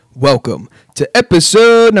Welcome to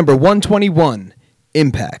episode number 121,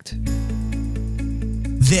 Impact.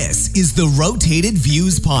 This is the Rotated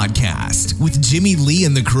Views Podcast with Jimmy Lee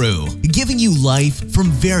and the crew, giving you life from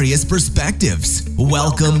various perspectives.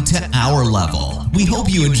 Welcome to our level. We hope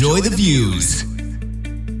you enjoy the views.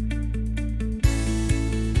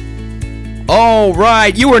 All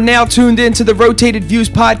right, you are now tuned in to the Rotated Views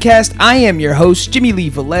Podcast. I am your host, Jimmy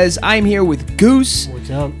Lee Velez. I am here with Goose, What's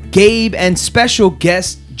up? Gabe, and special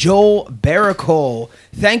guest Joel Baracol.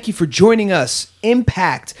 Thank you for joining us.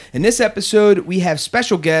 Impact. In this episode, we have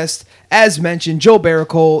special guest, as mentioned, Joel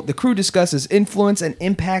Baracol. The crew discusses influence and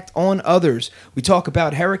impact on others. We talk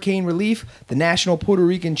about hurricane relief, the National Puerto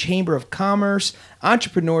Rican Chamber of Commerce,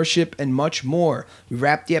 entrepreneurship, and much more. We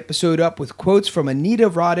wrap the episode up with quotes from Anita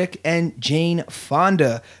Roddick and Jane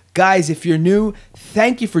Fonda. Guys, if you're new,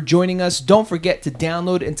 thank you for joining us. Don't forget to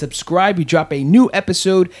download and subscribe. We drop a new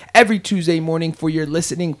episode every Tuesday morning for your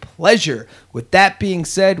listening pleasure. With that being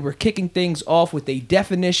said, we're kicking things off with a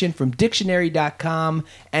definition from dictionary.com,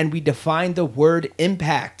 and we define the word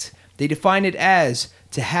impact. They define it as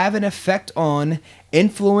to have an effect on,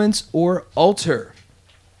 influence, or alter.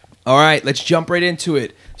 All right, let's jump right into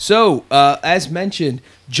it. So, as mentioned,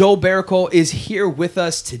 Joel Baracol is here with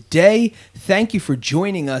us today. Thank you for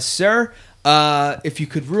joining us, sir. If you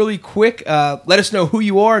could really quick, let us know who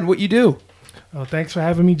you are and what you do. Thanks for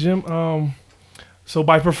having me, Jim. So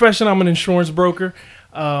by profession, I'm an insurance broker,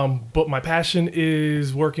 but my passion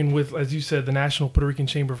is working with, as you said, the National Puerto Rican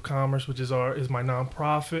Chamber of Commerce, which is my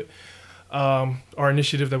nonprofit. Our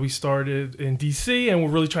initiative that we started in DC, and we're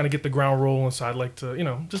really trying to get the ground rolling. So I'd like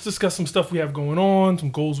to, just discuss some stuff we have going on, some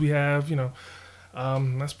goals we have,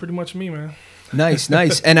 that's pretty much me, man. Nice.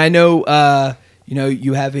 And I know,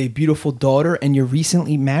 you have a beautiful daughter and you're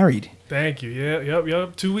recently married. Thank you. Yeah,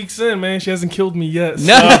 yep. 2 weeks in, man. She hasn't killed me yet. So,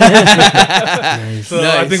 Nice. so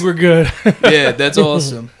I think we're good. Yeah, that's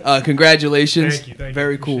awesome. Congratulations. Thank you.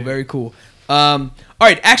 Very cool. All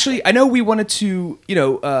right, actually, I know we wanted to,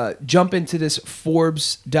 jump into this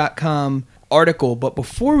Forbes.com article, but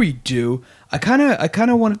before we do, I kind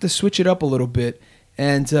of wanted to switch it up a little bit.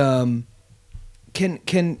 And does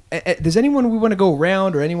anyone we want to go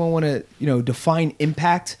around, or anyone want to, define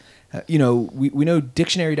impact? We know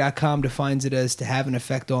dictionary.com defines it as to have an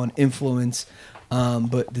effect on, influence.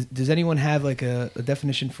 But does anyone have like a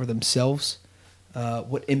definition for themselves?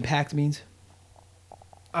 What impact means?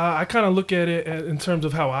 I kind of look at it in terms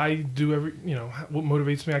of how I do what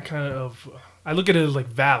motivates me. I look at it as like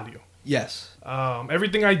value. Yes.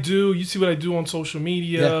 Everything I do, you see what I do on social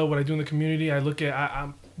media, Yeah. what I do in the community.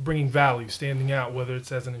 I'm bringing value, standing out, whether it's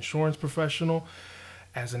as an insurance professional,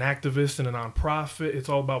 as an activist in a nonprofit. It's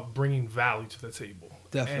all about bringing value to the table.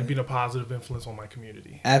 Definitely. And being a positive influence on my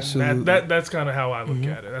community. Absolutely. That's kind of how I look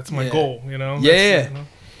at it. That's my goal, Yeah.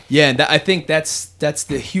 Yeah, and I think that's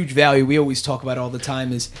the huge value we always talk about all the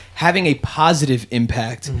time, is having a positive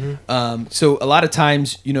impact. So a lot of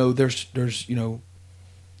times, there's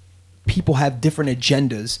people have different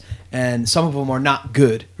agendas, and some of them are not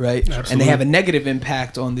good, right? Absolutely. And they have a negative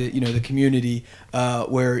impact on the the community,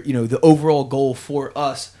 where the overall goal for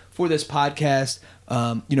us for this podcast,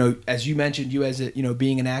 as you mentioned, you as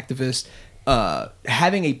being an activist.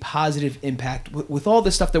 Having a positive impact with all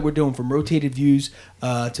the stuff that we're doing, from Rotated Views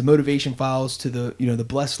to Motivation Files to the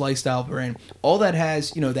Blessed Lifestyle brand, all that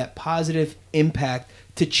has that positive impact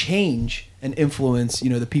to change and influence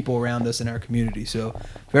the people around us in our community. So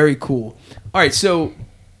very cool. All right, so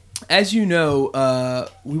as you know,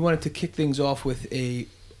 we wanted to kick things off with a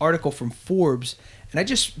article from Forbes. And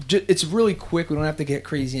it's really quick. We don't have to get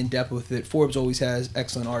crazy in depth with it. Forbes always has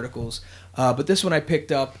excellent articles, but this one I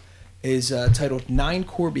picked up is titled 9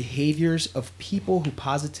 Core Behaviors of People Who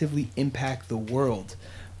Positively Impact the World.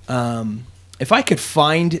 If I could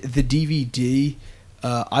find the DVD,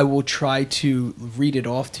 I will try to read it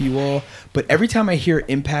off to you all. But every time I hear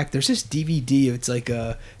impact, there's this DVD. It's like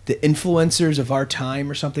the influencers of our time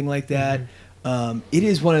or something like that. It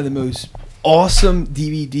is one of the most awesome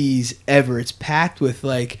DVDs ever. It's packed with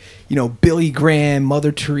Billy Graham,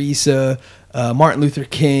 Mother Teresa, Martin Luther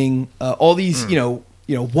King, all these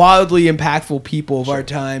wildly impactful people of our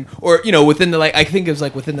time, or within the I think it was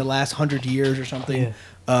within the last 100 years or something.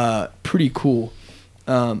 Yeah. Pretty cool.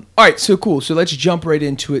 All right, so cool. So let's jump right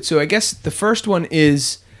into it. So I guess the first one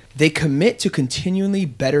is they commit to continually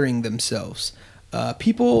bettering themselves.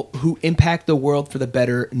 People who impact the world for the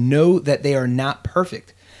better know that they are not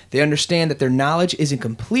perfect. They understand that their knowledge isn't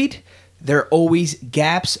complete. There are always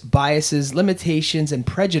gaps, biases, limitations, and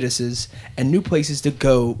prejudices, and new places to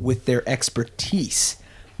go with their expertise.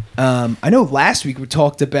 I know last week we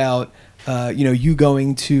talked about you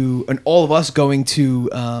going to, and all of us going to,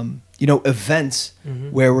 events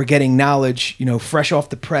where we're getting knowledge, fresh off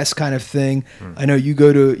the press kind of thing. I know you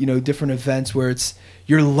go to, different events where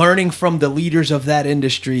you're learning from the leaders of that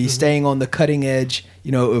industry, staying on the cutting edge,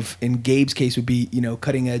 in Gabe's case would be,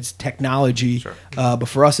 cutting edge technology. Sure. But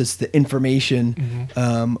for us, it's the information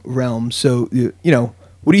realm. So,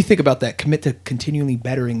 what do you think about that? Commit to continually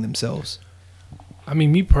bettering themselves. I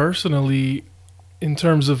mean, me personally, in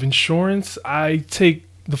terms of insurance, I take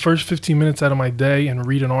the first 15 minutes out of my day and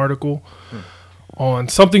read an article on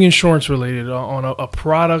something insurance related, on a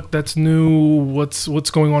product that's new, what's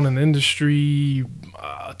going on in the industry,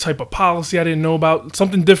 type of policy I didn't know about,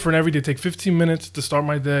 something different every day. Take 15 minutes to start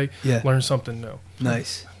my day, learn something new.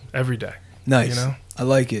 Nice. Every day. Nice. I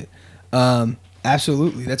like it.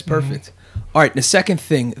 Absolutely. That's perfect. All right. The second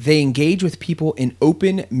thing, they engage with people in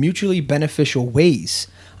open, mutually beneficial ways.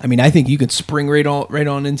 I mean, I think you can spring right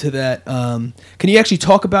on into that. Can you actually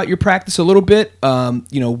talk about your practice a little bit?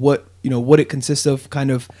 What it consists of, kind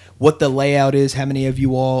of what the layout is, how many of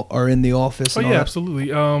you all are in the office? Oh, yeah, absolutely.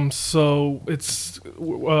 So it's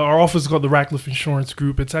our office is called the Ratcliffe Insurance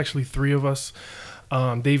Group. It's actually 3 of us,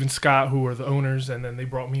 Dave and Scott, who are the owners, and then they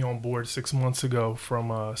brought me on board 6 months ago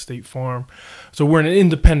from State Farm. So we're an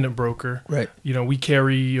independent broker. Right. We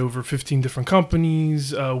carry over 15 different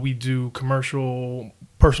companies. We do commercial,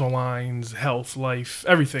 personal lines, health, life,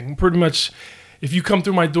 everything. Pretty much, if you come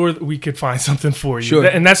through my door, we could find something for you. Sure.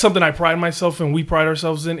 And that's something I pride myself in. We pride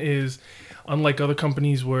ourselves in is, unlike other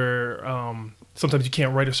companies where sometimes you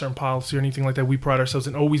can't write a certain policy or anything like that, we pride ourselves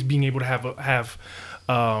in always being able to have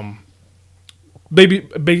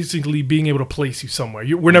basically being able to place you somewhere.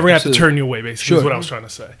 We're never going to have to turn you away, basically, is what I was trying to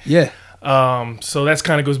say. Yeah. So that's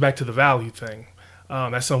kind of goes back to the value thing.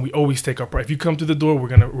 That's something we always take up. If you come through the door, we're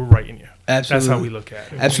writing you. Absolutely. That's how we look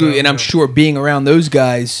at it. Absolutely. And I'm sure being around those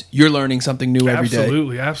guys, you're learning something new every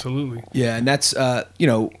day. Absolutely. Yeah. And that's,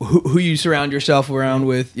 who you surround yourself around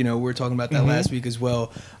with, we were talking about that last week as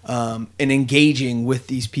well. And engaging with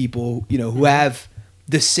these people, who have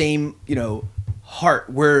the same, heart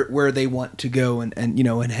where they want to go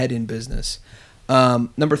and head in business.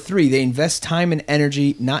 Number 3, they invest time and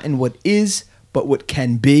energy, not in what is, but what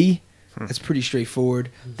can be. That's pretty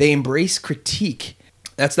straightforward. They embrace critique.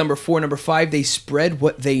 That's number 4. Number 5, they spread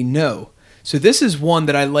what they know. So this is one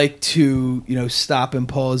that I like to, stop and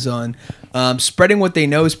pause on. Spreading what they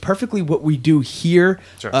know is perfectly what we do here.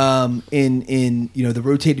 Sure. In the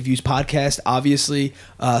Rotated Views podcast. Obviously,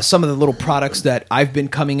 some of the little products that I've been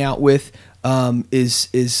coming out with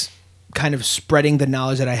is kind of spreading the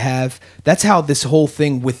knowledge that I have. That's how this whole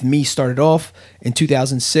thing with me started off in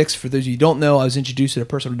 2006. For those of you who don't know, I was introduced to the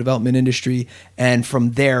personal development industry, and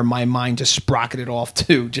from there, my mind just sprocketed off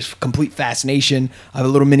to just complete fascination. I have a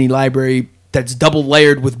little mini library that's double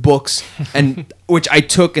layered with books, and which I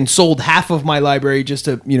took and sold half of my library just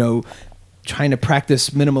to, trying to practice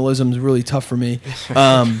minimalism is really tough for me.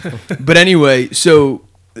 But anyway, so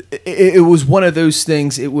it was one of those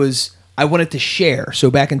things. I wanted to share.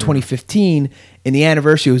 So back in 2015, in the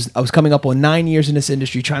anniversary, I was coming up on 9 years in this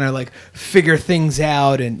industry, trying to figure things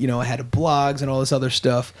out, and I had blogs and all this other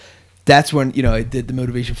stuff. That's when I did the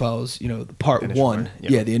Motivation Files, the part initial 1, one.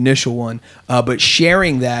 Yep. The initial one. But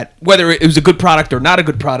sharing that, whether it was a good product or not a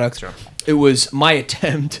good product, Sure. It was my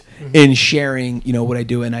attempt in sharing, what I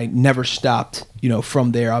do, and I never stopped.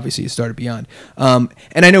 From there, obviously, it started beyond. And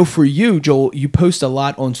I know for you, Joel, you post a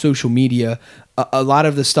lot on social media. A lot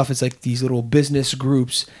of the stuff is like these little business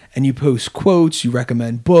groups, and you post quotes, you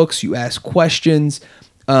recommend books, you ask questions.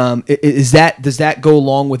 Does that go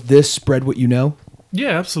along with this spread what you know?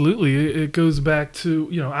 Yeah, absolutely. It goes back to,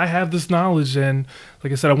 I have this knowledge, and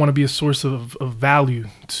like I said, I want to be a source of value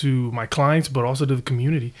to my clients, but also to the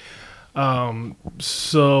community. And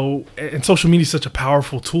social media is such a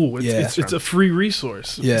powerful tool. It's a free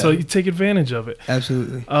resource. Yeah. So you take advantage of it.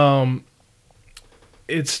 Absolutely.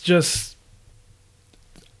 It's just,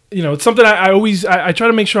 it's something I try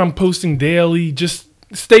to make sure I'm posting daily, just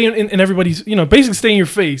stay in everybody's, basically stay in your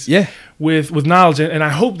face with knowledge. And I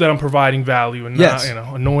hope that I'm providing value and not,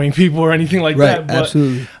 annoying people or anything like that. But,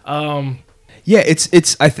 absolutely. I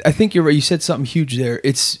think you're right. You said something huge there.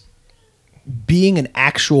 It's being an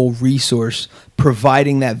actual resource,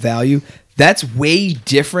 providing that value. That's way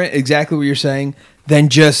different, exactly what you're saying, than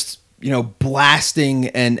just, blasting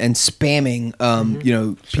and spamming,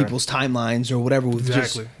 people's timelines or whatever with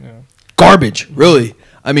just garbage, really.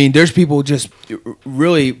 I mean, there's people just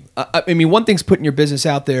really, one thing's putting your business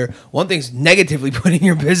out there. One thing's negatively putting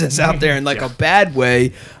your business out there in a bad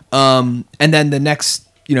way. And then the next,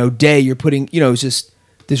 day you're putting, it's just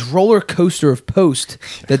this roller coaster of post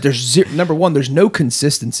that there's number one, there's no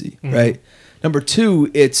consistency, right? Number two,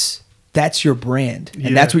 that's your brand,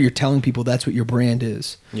 and that's what you're telling people. That's what your brand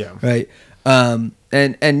is, right?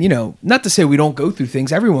 And you know, not to say we don't go through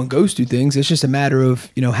things. Everyone goes through things. It's just a matter of,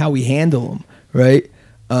 you know, how we handle them, right?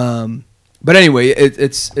 But anyway,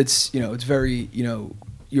 it's you know, it's very, you know,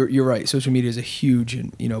 you're right. Social media is a huge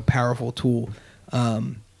and, you know, powerful tool.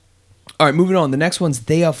 All right, moving on. The next one's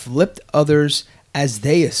they afflict others as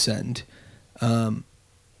they ascend.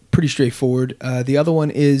 Pretty straightforward. The other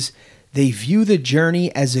one is they view the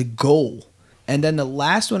journey as a goal. And then the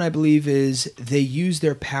last one, I believe, is they use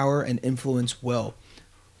their power and influence well.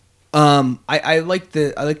 I like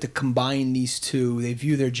to combine these two. They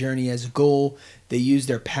view their journey as a goal. They use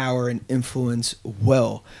their power and influence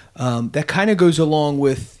well. That kind of goes along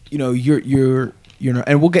with, you know, your you know,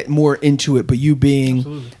 and we'll get more into it. But you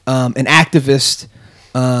being an activist,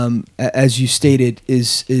 as you stated,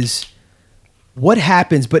 is what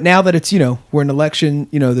happens. But now that it's, you know, we're in election,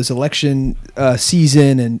 you know, this election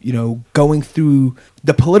season, and, you know, going through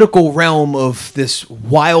the political realm of this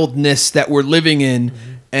wildness that we're living in.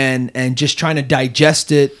 And just trying to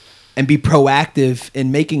digest it and be proactive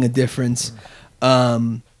in making a difference,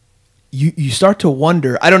 you start to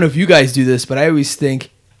wonder. I don't know if you guys do this, but I always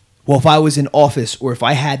think, well, if I was in office or if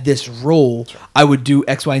I had this role, I would do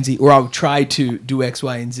X, Y, and Z, or I would try to do X,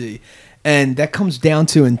 Y, and Z. And that comes down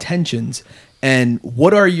to intentions. And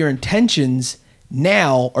what are your intentions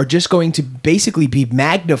now are just going to basically be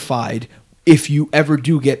magnified if you ever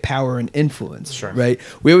do get power and influence, right?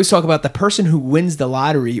 We always talk about the person who wins the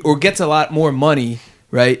lottery or gets a lot more money,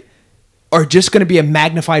 right, are just going to be a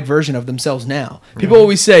magnified version of themselves now. People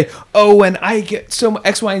always say, oh, when I get so much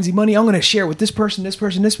X, Y, and Z money, I'm going to share with this person, this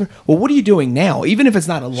person, this person. Well, what are you doing now? Even if it's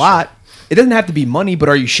not a lot, it doesn't have to be money, but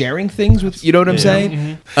are you sharing things with, you know what I'm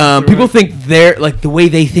saying? People think the way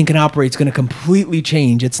they think and operate is going to completely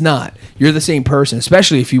change. It's not. You're the same person,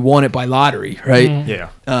 especially if you won it by lottery, right?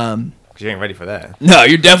 You ain't ready for that. No,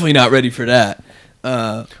 you're definitely not ready for that.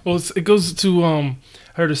 Well, it goes to I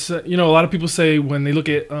heard a lot of people say when they look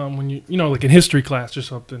at when you know, like in history class or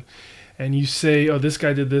something, and you say, oh, this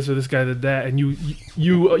guy did this or this guy did that, and you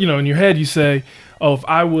know, in your head you say, oh, if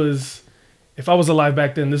I was alive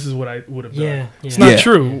back then, this is what I would have done. It's not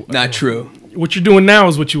true. Not true. What you're doing now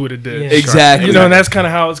is what you would have did. Exactly. You know, and that's kind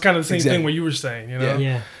of how it's kind of the same thing what you were saying. You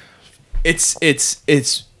know. It's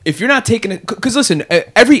if you're not taking it, because listen,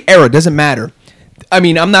 every era doesn't matter. I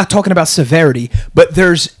mean, I'm not talking about severity, but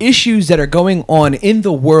there's issues that are going on in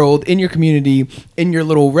the world, in your community, in your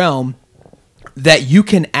little realm, that you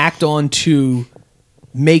can act on to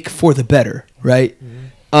make for the better, right?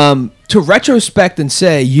 To retrospect and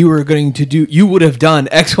say you would have done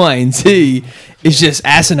X, Y, and Z is just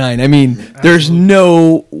asinine. I mean, there's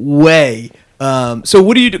no way. So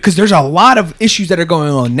what do you do? Because there's a lot of issues that are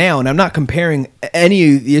going on now, and I'm not comparing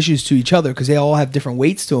any of the issues to each other because they all have different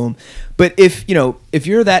weights to them. But if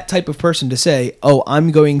you're that type of person to say, oh,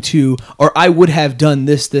 I'm going to, or I would have done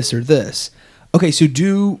this, this, or this. Okay, so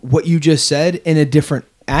do what you just said in a different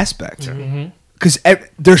aspect. Because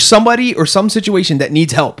there's somebody or some situation that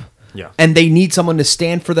needs help. And they need someone to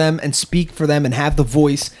stand for them and speak for them and have the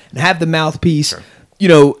voice and have the mouthpiece. You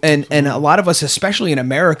know, and a lot of us, especially in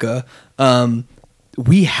America,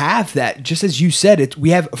 we have that. Just as you said,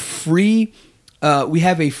 we have a free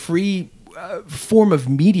forms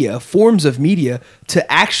of media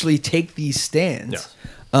to actually take these stands,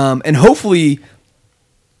 and hopefully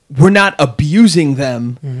we're not abusing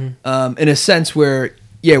them in a sense where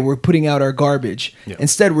we're putting out our garbage.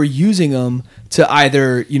 Instead, we're using them to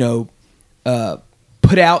either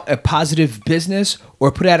put out a positive business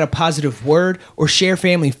or put out a positive word or share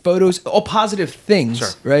family photos, all positive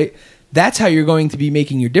things, right? That's how you're going to be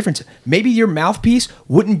making your difference. Maybe your mouthpiece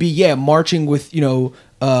wouldn't be, marching with,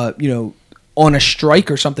 on a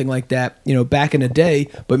strike or something like that, back in the day,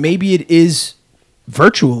 but maybe it is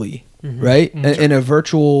virtually, right? In a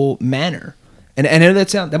virtual manner. And I know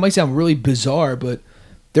that might sound really bizarre, but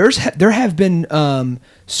there have been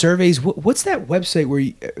surveys. What's that website where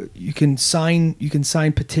you can sign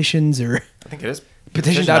petitions, or I think it is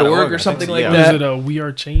petition.org or something like Is that? it We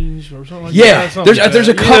Are Change or something like that? There's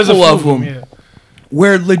a couple of them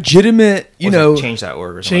where legitimate,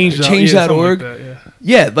 change.org or something. Change.org.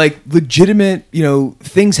 Like legitimate,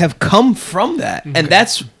 things have come from that, and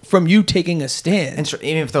that's from you taking a stand. And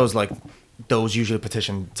even if those usually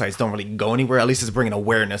petition sites don't really go anywhere, at least it's bringing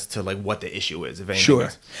awareness to what the issue is. If anything. Sure,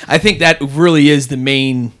 I think that really is the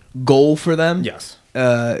main goal for them. Yes.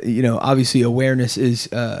 Obviously awareness is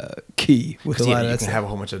key with a lot of that. You can have a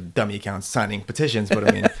whole bunch of dummy accounts signing petitions, but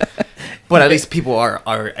I mean, but at least people are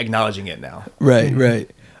acknowledging it now. Right.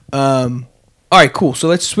 All right, cool. So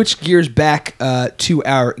let's switch gears back to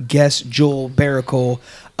our guest, Joel Baracole.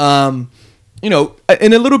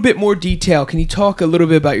 In a little bit more detail, can you talk a little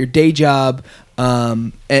bit about your day job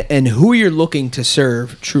and who you're looking to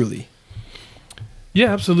serve truly?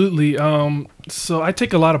 Yeah, absolutely. So I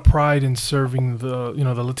take a lot of pride in serving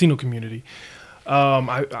the Latino community.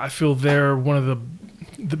 I feel they're one of the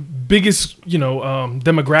biggest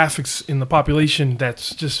demographics in the population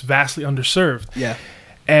that's just vastly underserved. Yeah.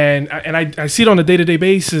 And I see it on a day-to-day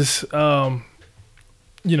basis. I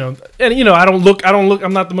don't look.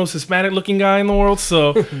 I'm not the most Hispanic looking guy in the world.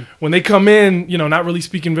 So when they come in, not really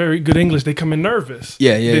speaking very good English, they come in nervous.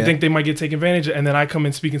 They think they might get taken advantage of, and then I come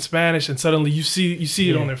in speaking Spanish, and suddenly you see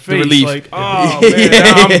it on their face, relief. like, oh man,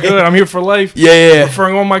 now I'm good. I'm here for life.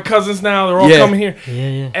 Referring all my cousins now. They're all coming here.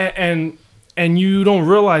 And you don't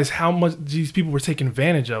realize how much these people were taken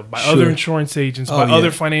advantage of by other insurance agents, by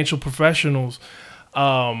other financial professionals.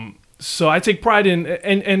 So I take pride in,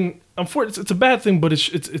 and unfortunately, it's a bad thing, but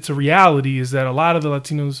it's a reality, is that a lot of the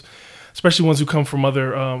Latinos, especially ones who come from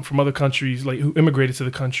other countries, like who immigrated to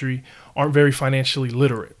the country, aren't very financially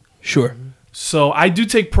literate. Sure. So I do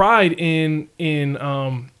take pride in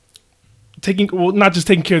not just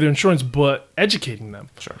taking care of their insurance, but educating them.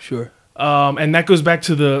 Sure. And that goes back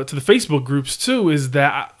to the Facebook groups too, is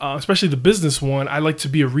that especially the business one, I like to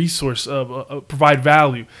be a resource of provide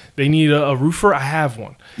value. They need a roofer, I have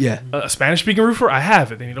one. Yeah. A Spanish speaking roofer, I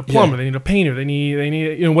have it. They need a plumber, they need a painter, they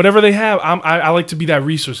need whatever they have. I like to be that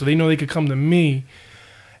resource, so they know they could come to me,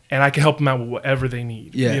 and I can help them out with whatever they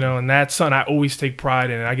need. Yeah. And that's something I always take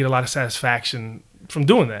pride in, and I get a lot of satisfaction from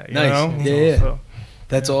doing that. Nice. You know? So,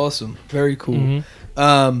 that's awesome. Very cool.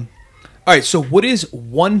 All right, so what is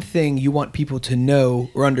one thing you want people to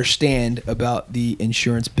know or understand about the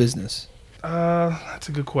insurance business? That's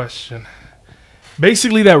a good question.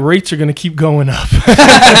 Basically, that rates are going to keep going up.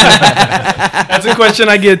 That's a question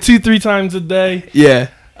I get 2-3 times a day. Yeah.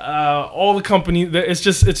 All the companies, it's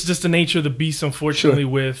just the nature of the beast, unfortunately.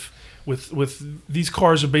 Sure. With these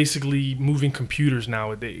cars are basically moving computers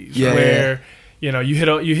nowadays. Yeah. Where you hit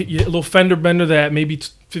a little fender bender that maybe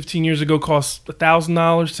 15 years ago cost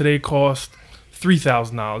 $1,000. Today it costs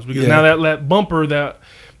 $3,000 because now that bumper that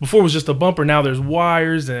before was just a bumper, now there's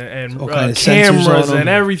wires and cameras and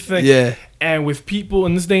everything. Yeah. And with people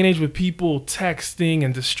in this day and age, with people texting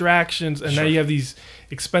and distractions, and now you have these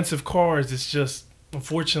expensive cars, it's just,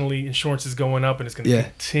 unfortunately, insurance is going up, and it's going to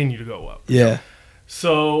continue to go up. Yeah.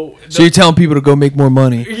 So you're telling people to go make more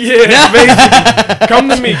money? Yeah, basically. Come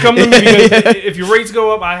to me. Because if your rates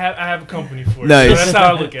go up, I have a company for it. Nice. So that's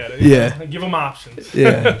how I look at it. Yeah. Give them options.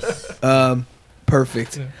 Yeah.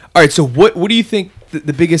 Perfect. Yeah. All right. So what do you think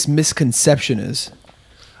the biggest misconception is?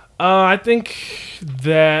 I think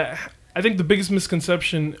the biggest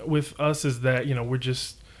misconception with us is that we're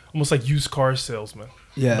just almost like used car salesmen.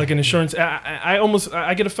 Yeah. Like an insurance.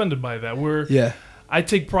 I get offended by that. I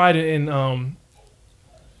take pride in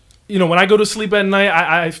when I go to sleep at night,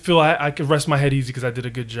 I feel I could rest my head easy because I did a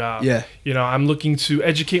good job. Yeah. I'm looking to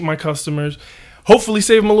educate my customers, hopefully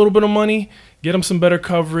save them a little bit of money, get them some better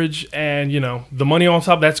coverage, and the money on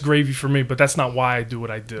top, that's gravy for me, but that's not why I do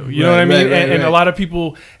what I do. You know what I mean? Right, and a lot of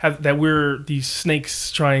people have that we're these snakes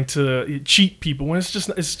trying to cheat people when it's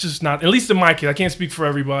just not. At least in my case, I can't speak for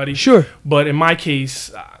everybody. Sure. But in my case,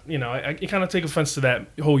 I kind of take offense to that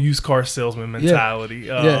whole used car salesman mentality.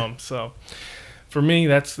 So. For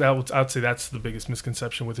me, I'd say that's the biggest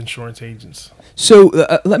misconception with insurance agents. So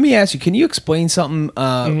let me ask you: can you explain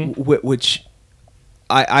something which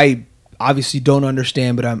I obviously don't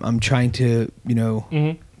understand, but I'm trying to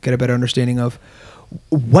get a better understanding of?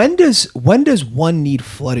 When does one need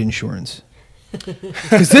flood insurance?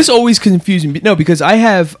 Because this always confuses me. No, because I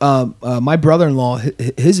have my brother-in-law,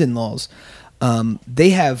 his in-laws, they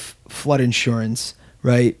have flood insurance,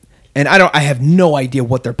 right? And I have no idea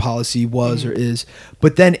what their policy was or is,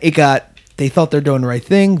 but then they thought they're doing the right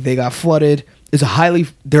thing. They got flooded.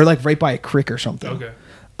 They're like right by a creek or something. Okay.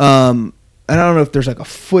 And I don't know if there's like a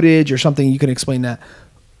footage or something you can explain that,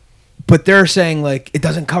 but they're saying like it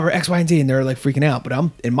doesn't cover X, Y, and Z, and they're like freaking out. But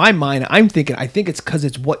in my mind, I think it's because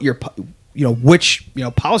it's what your which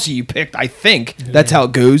policy you picked. I think that's how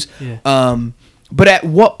it goes. Yeah. But at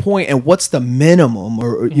what point and what's the minimum,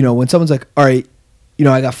 or when someone's like, all right.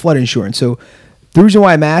 I got flood insurance. So the reason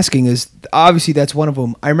why I'm asking is obviously that's one of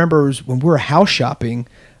them. I remember when we were house shopping,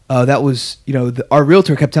 that was, our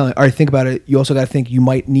realtor kept telling, all right, think about it. You also got to think you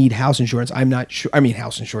might need house insurance. I'm not sure. I mean,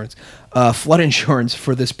 house insurance, flood insurance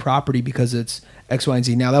for this property because it's X, Y, and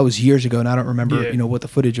Z. Now that was years ago and I don't remember, what the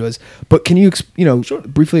footage was, but can you,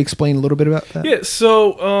 briefly explain a little bit about that? Yeah.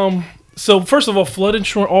 So, So first of all,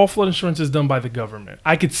 all flood insurance is done by the government.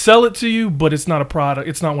 I could sell it to you, but it's not a product.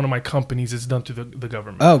 It's not one of my companies. It's done through the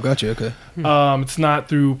government. Oh, gotcha. Okay. It's not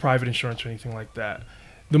through private insurance or anything like that.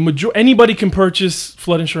 Anybody can purchase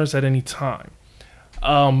flood insurance at any time.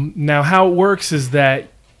 Now, how it works is that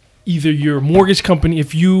either your mortgage company,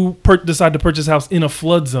 if you decide to purchase a house in a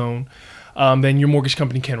flood zone, then your mortgage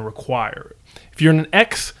company can require it. If you're in an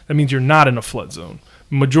X, that means you're not in a flood zone.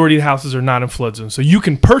 Majority of the houses are not in flood zones. So you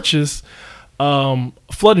can purchase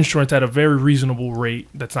flood insurance at a very reasonable rate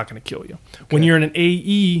that's not going to kill you. Okay. When you're in an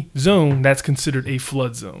AE zone, that's considered a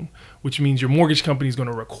flood zone, which means your mortgage company is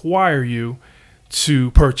going to require you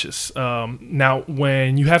to purchase. Now,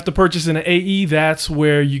 when you have to purchase in an AE, that's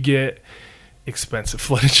where you get expensive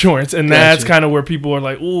flood insurance. And that's kind of where people are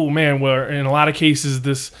like, oh, man, where in a lot of cases,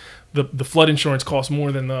 the flood insurance costs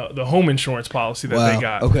more than the home insurance policy that they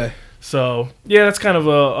got. Okay. So yeah, that's kind of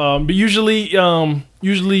but usually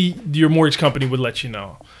your mortgage company would let you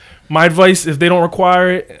know. My advice, if they don't require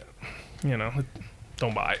it,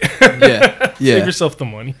 don't buy it. Yeah. Save yourself the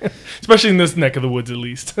money, especially in this neck of the woods, at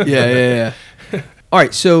least. Yeah. All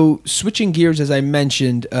right. So switching gears, as I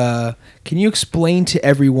mentioned, can you explain to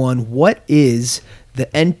everyone what is the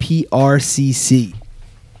NPRCC?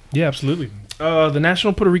 Yeah, absolutely. The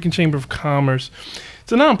National Puerto Rican Chamber of Commerce.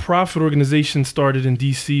 It's a nonprofit organization started in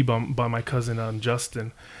D.C. by my cousin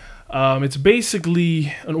Justin. It's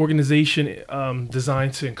basically an organization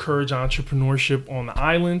designed to encourage entrepreneurship on the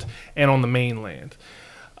island and on the mainland.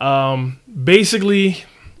 Basically,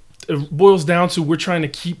 it boils down to we're trying to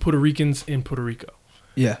keep Puerto Ricans in Puerto Rico.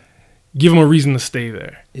 Yeah. Give them a reason to stay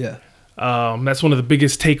there. Yeah. That's one of the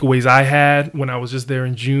biggest takeaways I had when I was just there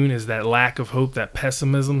in June is that lack of hope, that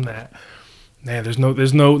pessimism, that... Man, there's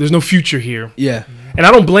no future here. Yeah. And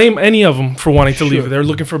I don't blame any of them for wanting to leave. They're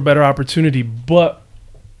looking for a better opportunity. But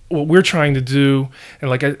what we're trying to do,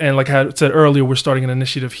 and like I said earlier, we're starting an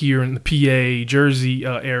initiative here in the PA, Jersey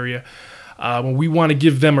area. When we want to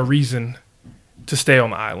give them a reason to stay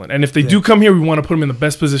on the island. And if they do come here, we want to put them in the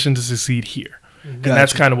best position to succeed here. Gotcha. And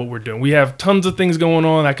that's kind of what we're doing. We have tons of things going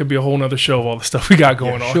on. That could be a whole nother show of all the stuff we got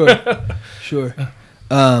going on. Sure.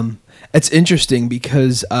 It's interesting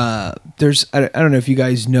because there's I don't know if you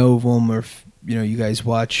guys know of them or if you guys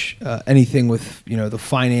watch anything with the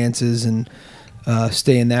finances and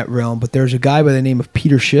stay in that realm, but there's a guy by the name of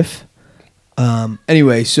Peter Schiff.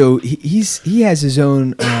 Anyway, so he has his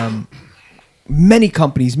own many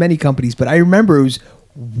companies, but I remember it was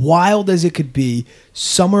wild as it could be.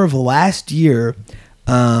 Summer of last year,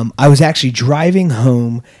 I was actually driving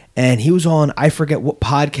home and he was on, I forget what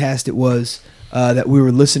podcast it was. That we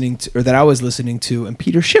were listening to, or that I was listening to, and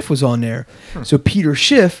Peter Schiff was on there. So Peter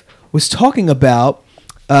Schiff was talking about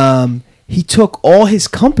he took all his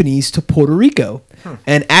companies to Puerto Rico,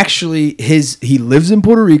 and actually he lives in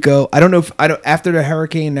Puerto Rico. I don't know if after the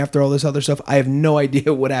hurricane, after all this other stuff, I have no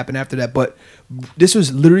idea what happened after that. But this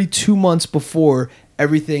was literally 2 months before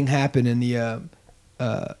everything happened, and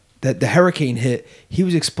that the hurricane hit. He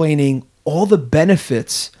was explaining all the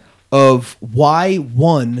benefits of why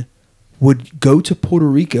one would go to Puerto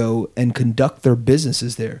Rico and conduct their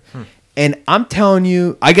businesses there. And I'm telling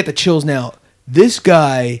you, I get the chills now. This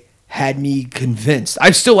guy had me convinced.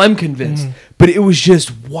 I still am convinced. But it was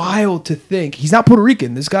just wild to think. He's not Puerto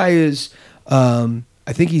Rican. This guy is, I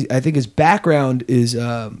think his background is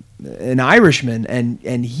an Irishman,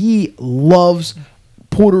 and he loves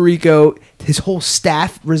Puerto Rico. His whole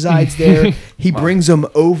staff resides there. He brings them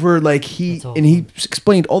over, and he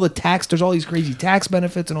explained all the tax. There's all these crazy tax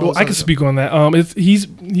benefits and all. Well, I can speak on that. He's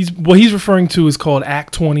what he's referring to is called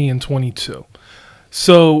Act 20 and 22.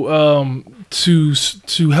 So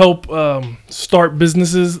to help start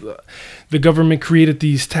businesses, the government created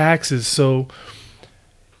these taxes. So,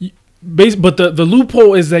 but the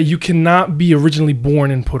loophole is that you cannot be originally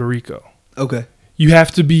born in Puerto Rico. Okay. You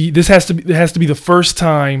have to be. It has to be the first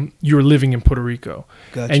time you're living in Puerto Rico,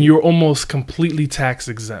 gotcha. And you're almost completely tax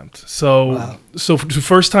exempt. So, So for the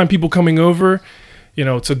first time people coming over,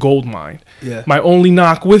 it's a gold mine. Yeah. My only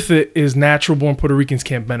knock with it is natural born Puerto Ricans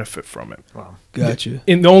can't benefit from it. Wow. Gotcha.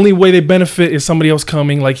 And the only way they benefit is somebody else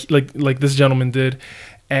coming, like this gentleman did,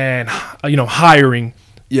 and hiring.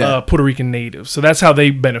 Puerto Rican natives. So that's how they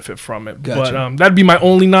benefit from it. Gotcha. But that'd be my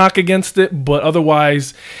only knock against it. But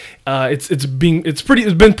otherwise, it's been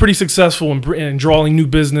pretty successful in drawing new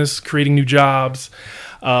business, creating new jobs.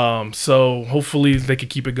 So hopefully they could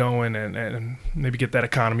keep it going and maybe get that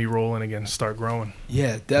economy rolling again, start growing.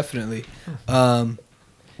 Yeah, definitely. And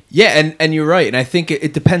you're right. And I think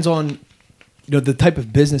it depends on the type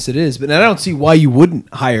of business it is. But I don't see why you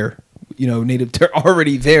wouldn't hire native. They're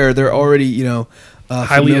already there. They're already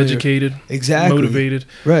highly familiar. educated, Exactly. motivated.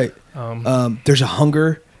 Right. There's a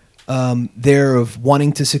hunger there of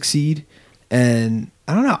wanting to succeed, and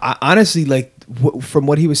I don't know. Honestly, like from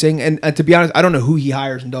what he was saying, and to be honest, I don't know who he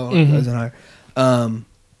hires and doesn't hire.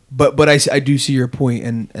 But I do see your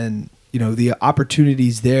point, and the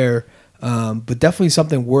opportunities there. But definitely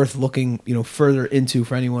something worth looking further into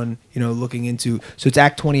for anyone looking into. So it's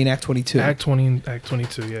Act 20 and Act 22. Act 20 and Act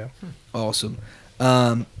 22, yeah. Awesome.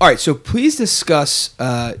 All right, so please discuss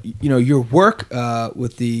your work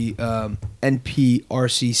with the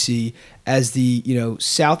NPRCC as the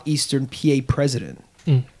Southeastern PA president.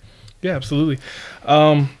 Yeah, absolutely.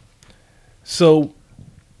 So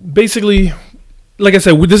basically, like I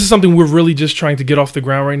said, this is something we're really just trying to get off the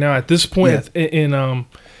ground right now. At this point,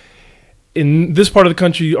 in this part of the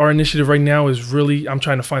country, our initiative right now is really, I'm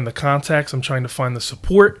trying to find the contacts, I'm trying to find the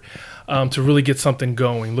support to really get something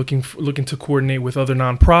going, looking to coordinate with other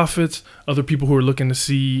nonprofits, other people who are looking to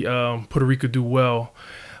see Puerto Rico do well.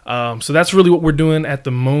 So that's really what we're doing at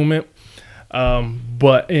the moment.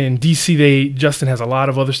 But in DC, Justin has a lot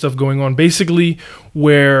of other stuff going on. Basically,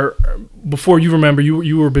 where before you remember,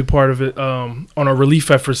 you were a big part of it on our relief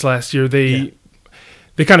efforts last year. They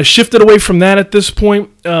kind of shifted away from that at this point,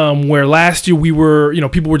 where last year we were,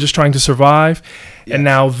 people were just trying to survive. Yeah. And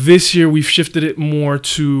now this year we've shifted it more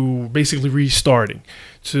to basically restarting.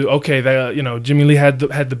 To, okay, Jimmy Lee had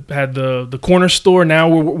the corner store. Now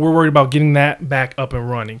we're worried about getting that back up and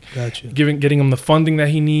running. Gotcha. Getting him the funding that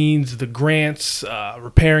he needs, the grants,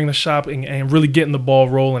 repairing the shop, and really getting the ball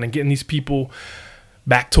rolling and getting these people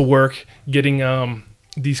back to work, getting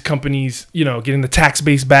these companies, getting the tax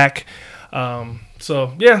base back.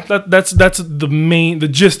 So yeah, that's the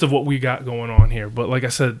gist of what we got going on here. But like I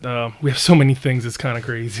said, we have so many things. It's kind of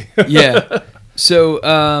crazy. Yeah. So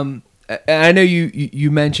I know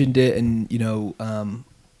you mentioned it, and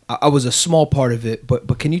I was a small part of it.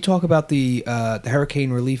 But can you talk about the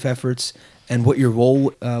hurricane relief efforts and what your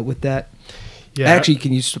role with that? Yeah. Actually,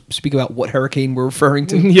 can you speak about what hurricane we're referring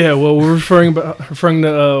to? Yeah. Well, we're referring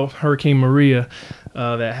to Hurricane Maria.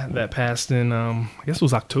 That passed in I guess it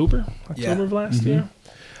was October of last year.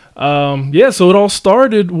 So it all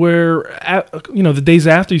started where the days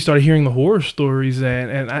after you started hearing the horror stories,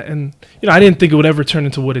 and I didn't think it would ever turn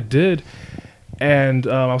into what it did. And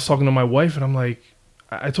I was talking to my wife, and I'm like,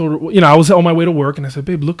 I told her, I was on my way to work, and I said,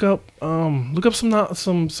 babe, look up some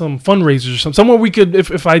fundraisers or something, somewhere we could,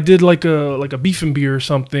 if I did like a beef and beer or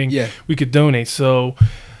something, we could donate. So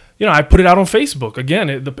I put it out on Facebook. Again,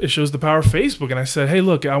 it shows the power of Facebook. And I said, hey,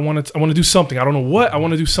 look, I want to do something. I don't know what. I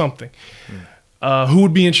want to do something. Who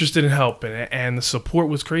would be interested in helping? And the support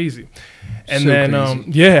was crazy. And so then,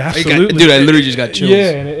 absolutely. Dude, I literally just got chills.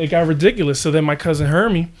 Yeah, and it got ridiculous. So then my cousin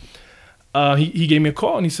Hermie, he gave me a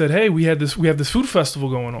call and he said, hey, we have this food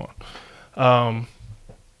festival going on. I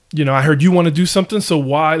heard you want to do something. So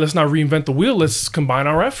why? Let's not reinvent the wheel. Let's combine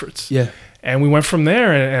our efforts. Yeah. And we went from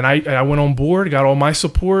there, and I went on board, got all my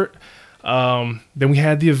support. Then we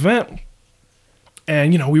had the event,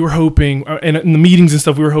 and we were hoping, and in the meetings and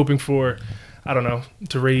stuff, we were hoping for, I don't know,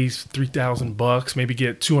 to raise $3,000, maybe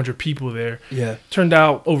get 200 people there. Yeah. Turned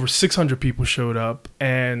out over 600 people showed up,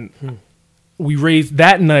 and we raised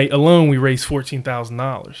that night alone. We raised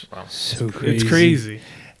 $14,000. Wow, so crazy! It's crazy.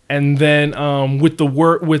 And then with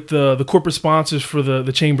the corporate sponsors for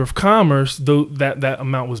the Chamber of Commerce, that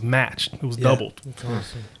amount was matched. It was doubled. That's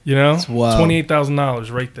awesome. That's wild.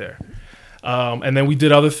 $28,000 right there. And then we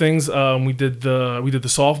did other things. We did the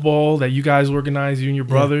softball that you guys organized, you and your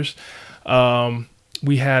brothers.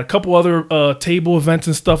 We had a couple other table events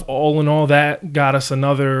and stuff. All in all, that got us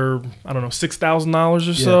another, I don't know, $6,000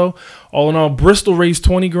 or so. All in all, Bristol raised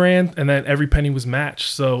 $20,000, and then every penny was matched.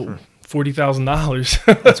 So.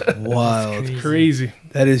 $40,000. That's wild. It's crazy.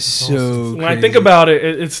 That is so. When I think about it,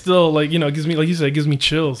 it's still like it gives me, like you said, it gives me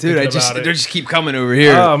chills. Dude, they just keep coming over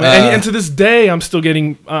here. And to this day, I'm still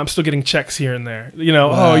getting checks here and there.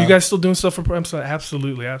 Wow. Oh, you guys still doing stuff for? I'm saying,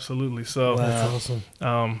 absolutely. So that's awesome.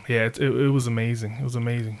 It was amazing. It was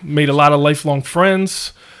amazing. Made a lot of lifelong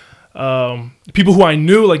friends. People who I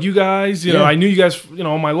knew, like you guys, I knew you guys,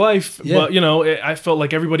 all my life, but I felt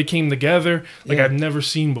like everybody came together like I've never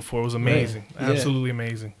seen before. It was amazing. Right. Absolutely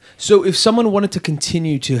amazing. So if someone wanted to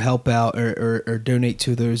continue to help out or donate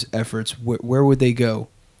to those efforts, where would they go?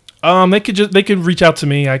 They could reach out to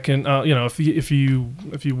me. I can, if you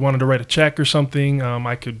wanted to write a check or something,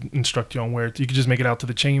 I could instruct you on where you could just make it out to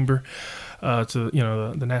the chamber. To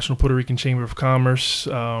the National Puerto Rican Chamber of Commerce,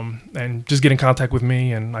 and just get in contact with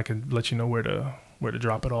me, and I can let you know where to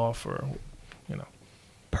drop it off, or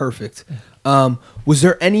Perfect. Was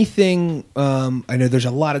there anything? I know there's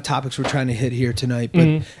a lot of topics we're trying to hit here tonight,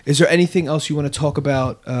 but is there anything else you want to talk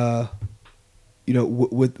about?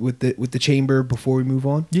 With the chamber before we move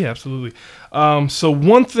on? Yeah, absolutely. So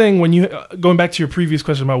one thing, when you going back to your previous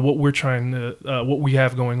question about what we're trying to, what we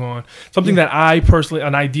have going on, something that I personally,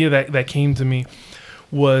 an idea that came to me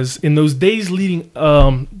was in those days leading,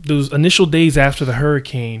 those initial days after the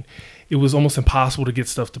hurricane. It was almost impossible to get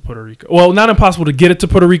stuff to Puerto Rico. Well, not impossible to get it to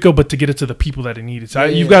Puerto Rico, but to get it to the people that it needed. So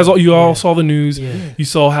you all saw the news. Yeah. You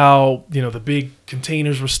saw how the big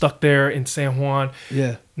containers were stuck there in San Juan,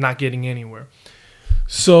 not getting anywhere.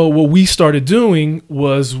 So what we started doing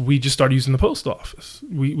was we just started using the post office.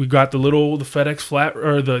 We got the FedEx flat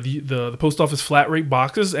or the post office flat rate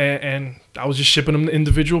boxes, and I was just shipping them to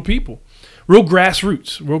individual people. Real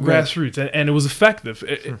grassroots, and it was effective.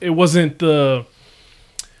 It wasn't the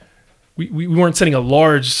we weren't sending a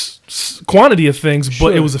large quantity of things,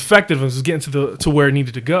 but it was effective. It was getting to where it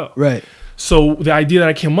needed to go. Right. So the idea that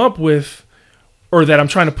I came up with, or that I'm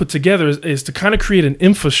trying to put together, is to kind of create an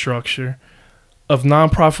infrastructure of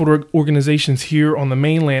nonprofit organizations here on the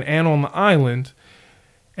mainland and on the island,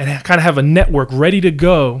 and kind of have a network ready to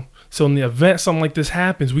go. So in the event something like this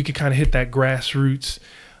happens, we could kind of hit that grassroots,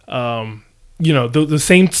 the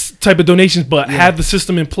same type of donations, but have the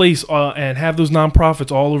system in place and have those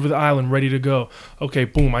nonprofits all over the island ready to go. Okay,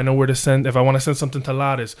 boom, I know where to send. If I want to send something to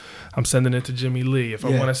Lares, I'm sending it to Jimmy Lee. If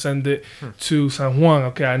I want to send it to San Juan,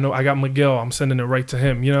 okay, I know I got Miguel, I'm sending it right to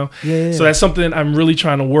him, So that's something I'm really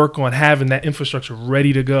trying to work on, having that infrastructure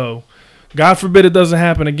ready to go. God forbid it doesn't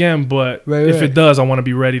happen again, but if it does, I want to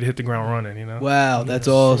be ready to hit the ground running, Wow, that's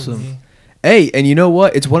awesome. Hey, and you know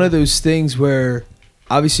what? It's one of those things where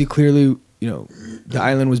obviously, clearly, the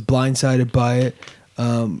island was blindsided by it.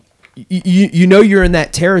 You're in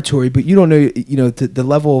that territory, but you don't know, the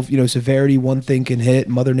level of, severity one thing can hit.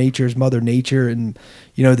 Mother Nature is Mother Nature. And,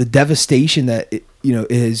 the devastation that, it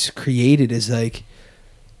has created is like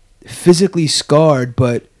physically scarred.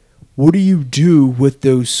 But what do you do with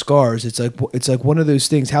those scars? It's like one of those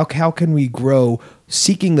things. How can we grow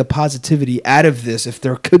seeking the positivity out of this? If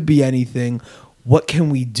there could be anything, what can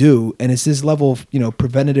we do? And it's this level of,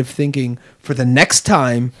 preventative thinking for the next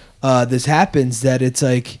time this happens, that it's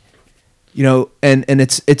like, and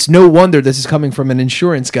it's no wonder this is coming from an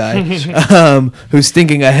insurance guy who's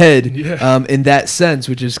thinking ahead in that sense,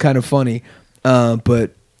 which is kind of funny.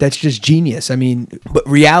 But that's just genius. I mean, but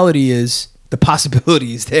reality is the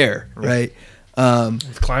possibility is there, right?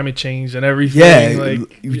 With climate change and everything. Yeah,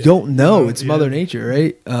 you don't know. It's Mother Nature,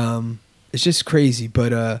 right? It's just crazy.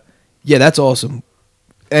 But yeah, that's awesome.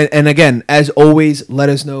 And again, as always, let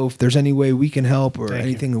us know if there's any way we can help or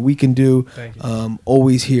anything that we can do.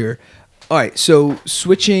 Always here. All right, so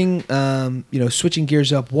switching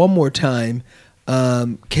gears up one more time.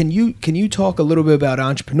 Can you talk a little bit about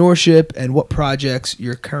entrepreneurship and what projects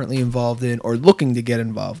you're currently involved in or looking to get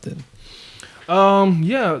involved in?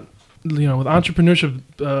 Yeah, with entrepreneurship,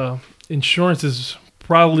 insurance is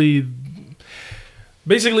probably.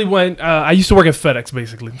 Basically, when I used to work at FedEx,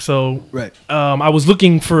 basically. So I was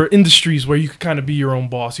looking for industries where you could kind of be your own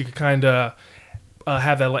boss. You could kind of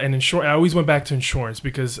have that. And insurance, I always went back to insurance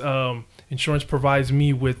because insurance provides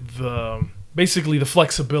me with basically the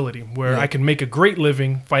flexibility where I can make a great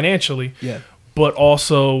living financially, but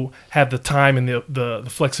also have the time and the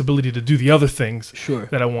flexibility to do the other things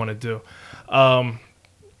that I want to do.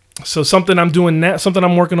 So something I'm doing now, something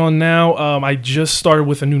I'm working on now. I just started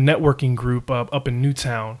with a new networking group up in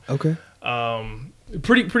Newtown. Okay.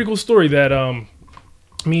 Pretty cool story that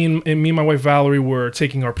me and my wife Valerie were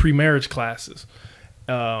taking our pre-marriage classes,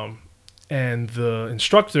 and the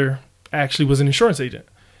instructor actually was an insurance agent.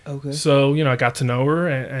 Okay. So I got to know her,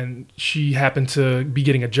 and she happened to be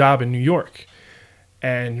getting a job in New York,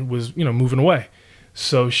 and was moving away.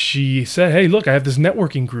 So she said, "Hey, look, I have this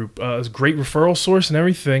networking group. It's a great referral source and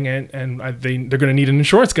everything, and they're going to need an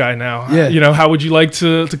insurance guy now. Yeah. How would you like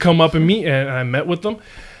to come up and meet?" And I met with them,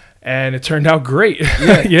 and it turned out great.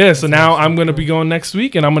 Yeah. So now I'm going to be going next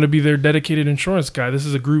week, and I'm going to be their dedicated insurance guy. This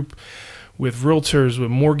is a group with realtors, with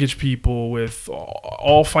mortgage people, with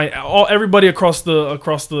all everybody across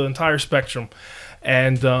the entire spectrum,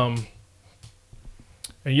 and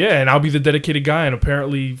I'll be the dedicated guy. And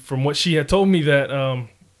apparently, from what she had told me, that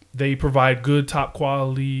they provide good, top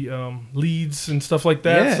quality leads and stuff like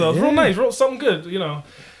that. Yeah, so it's real nice, something good,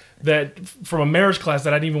 that from a marriage class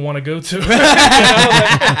that I didn't even want to go to. You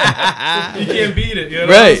can't beat it,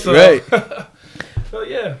 Right, so, right. So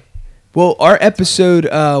yeah. Well, our episode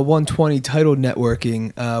 120 titled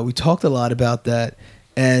Networking, we talked a lot about that,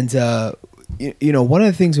 and one of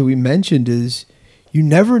the things that we mentioned is you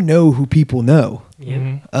never know who people know.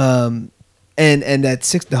 Mhm. And that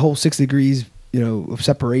the whole 6 degrees, of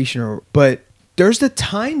separation. But there's the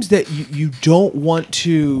times that you don't want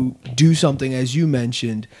to do something, as you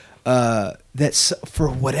mentioned, that's for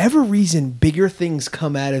whatever reason, bigger things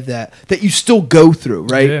come out of that you still go through,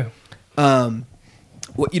 right? Yeah.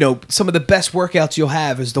 Some of the best workouts you'll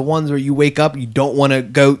have is the ones where you wake up, you don't want to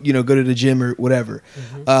go to the gym or whatever.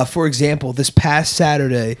 For example, this past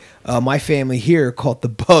Saturday, my family here caught the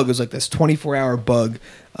bug. It was like this 24-hour bug.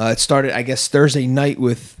 It started, I guess, Thursday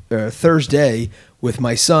with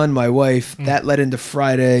my son, my wife. That led into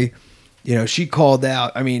Friday. She called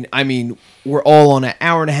out. I mean, we're all on an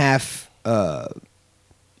hour and a half,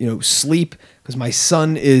 sleep because my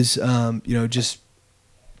son is, just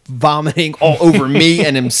vomiting all over me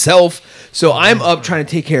and himself. So I'm up trying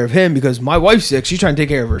to take care of him because my wife's sick. She's trying to take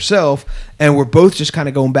care of herself, and we're both just kind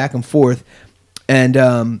of going back and forth. And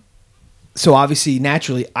so obviously,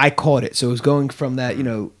 naturally, I caught it. So it was going from that,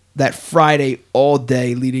 that Friday all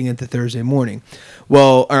day leading into Thursday morning.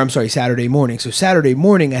 Saturday morning. So Saturday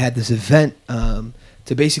morning, I had this event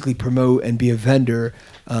to basically promote and be a vendor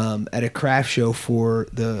at a craft show for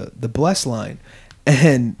the Bless line.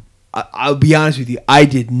 And I'll be honest with you, I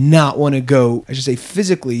did not want to go. I should say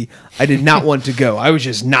physically, I did not want to go. I was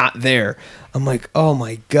just not there. I'm like, oh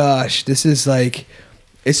my gosh, this is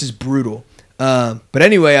brutal. But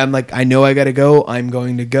anyway, I'm like, I know I got to go. I'm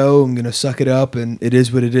going to go. I'm going to suck it up, and it is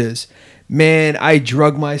what it is. Man, I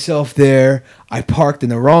drug myself there. I parked in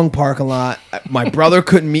the wrong parking lot. My brother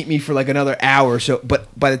couldn't meet me for like another hour.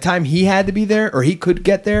 But by the time he had to be there, or he could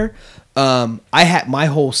get there, my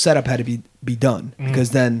whole setup had to be done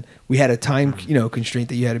because then we had a time constraint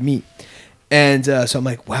that you had to meet. And so I'm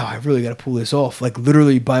like, wow, I really got to pull this off, like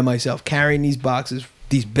literally by myself, carrying these boxes,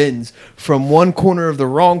 these bins from one corner of the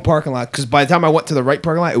wrong parking lot, because by the time I went to the right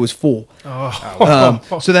parking lot, it was full.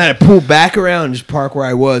 So then I had to pull back around and just park where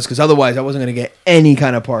I was, because otherwise I wasn't going to get any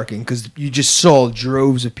kind of parking, because you just saw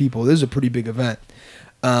droves of people. This is a pretty big event.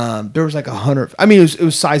 There was like 100. I mean, it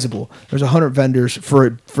was sizable. There's 100 vendors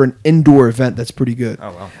for an indoor event. That's pretty good.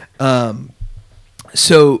 Oh wow.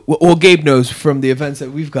 So, Gabe knows from the events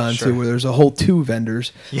that we've gone to where there's a whole 2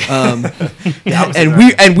 vendors. And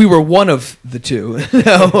we were one of the 2.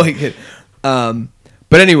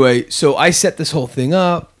 But anyway, so I set this whole thing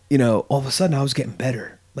up. All of a sudden I was getting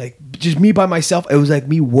better. Like just me by myself. It was like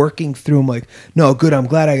me working through. I'm like, no, good. I'm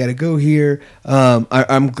glad I got to go here.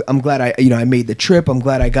 I'm glad I made the trip. I'm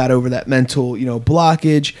glad I got over that mental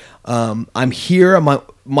blockage. I'm here.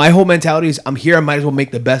 My whole mentality is I'm here. I might as well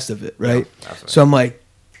make the best of it, right? Yeah, so I'm like,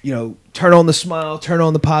 turn on the smile, turn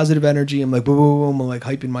on the positive energy. I'm like, boom, boom, boom. I'm like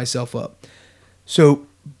hyping myself up. So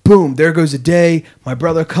boom, there goes a day. My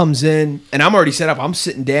brother comes in, and I'm already set up. I'm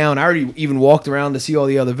sitting down. I already even walked around to see all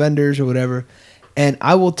the other vendors or whatever. And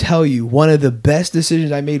I will tell you, one of the best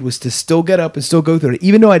decisions I made was to still get up and still go through it.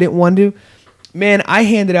 Even though I didn't want to, man, I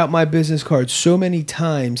handed out my business cards so many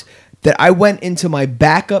times that I went into my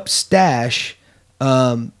backup stash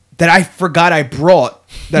that I forgot I brought,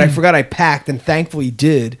 that I forgot I packed, and thankfully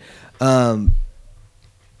did, and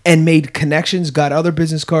made connections, got other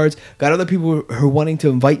business cards, got other people who are wanting to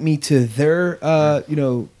invite me to their,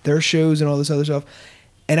 their shows and all this other stuff.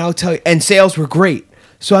 And I'll tell you, and sales were great.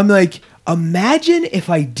 So I'm like, imagine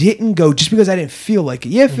if I didn't go just because I didn't feel like it.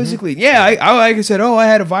 Yeah, physically. Yeah, like I said, I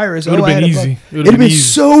had a virus. It would have been easy. It would have been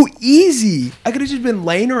so easy. I could have just been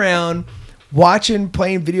laying around, watching,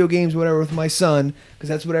 playing video games, whatever, with my son, because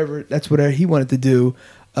that's whatever he wanted to do.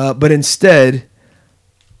 But instead,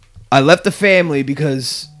 I left the family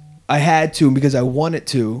because I had to, and because I wanted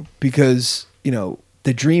to, because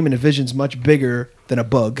the dream and the vision's much bigger than a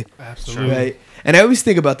bug. Absolutely. Right? And I always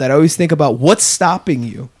think about that. I always think about what's stopping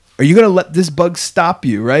you. Are you going to let this bug stop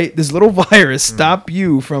you, right? This little virus stop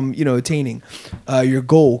you from, attaining your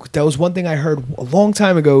goal? That was one thing I heard a long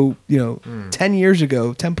time ago, 10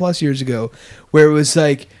 plus years ago, where it was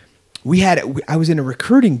like I was in a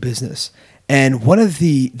recruiting business. And one of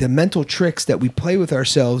the mental tricks that we play with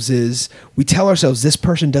ourselves is we tell ourselves this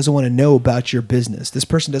person doesn't want to know about your business. This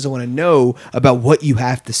person doesn't want to know about what you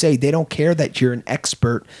have to say. They don't care that you're an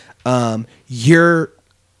expert. You're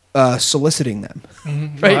soliciting them,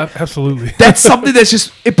 right? No, absolutely. That's something that's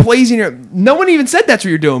just, it plays in your, no one even said that's what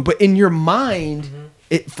you're doing, but in your mind,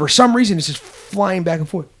 it, for some reason, it's just flying back and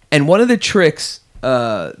forth. And one of the tricks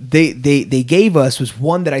they gave us was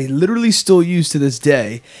one that I literally still use to this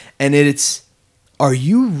day, and it's, are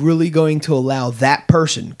you really going to allow that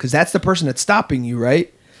person, because that's the person that's stopping you,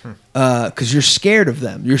 right? Because you're scared of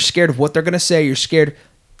them. You're scared of what they're going to say. You're scared,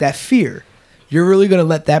 that fear. You're really going to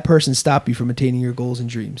let that person stop you from attaining your goals and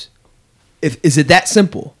dreams. Is it that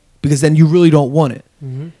simple? Because then you really don't want it.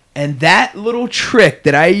 And that little trick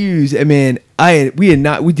that I use, I mean,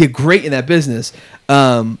 we did great in that business.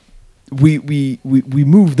 We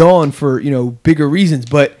moved on for, you know, bigger reasons,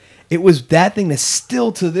 but it was that thing that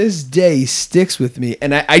still to this day sticks with me.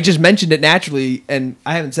 And I just mentioned it naturally, and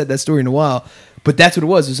I haven't said that story in a while, but that's what it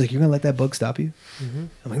was. It was like, you're going to let that bug stop you? Mm-hmm.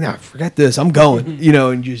 I'm like, nah, forget this. I'm going, you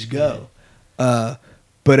know, and just go.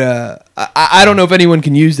 But I don't know if anyone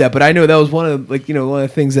can use that, but I know that was one of the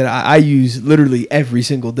things that I use literally every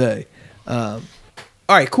single day. All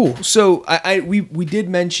right, cool. So we did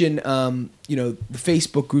mention you know, the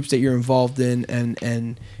Facebook groups that you're involved in,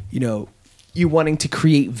 and you know, you wanting to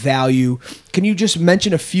create value. Can you just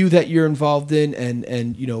mention a few that you're involved in,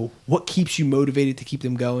 and you know, what keeps you motivated to keep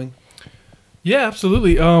them going? Yeah,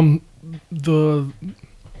 absolutely.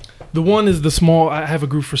 The one is I have a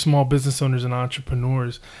group for small business owners and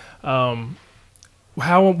entrepreneurs. Why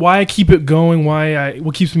I keep it going,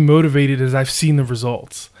 what keeps me motivated is I've seen the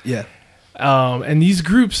results. Yeah. And these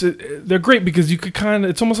groups, they're great because you could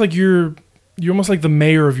it's almost like you're almost like the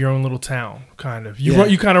mayor of your own little town, kind of.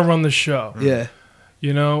 You kind of run the show. Yeah.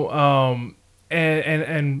 You know,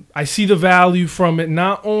 and I see the value from it,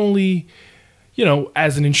 not only, you know,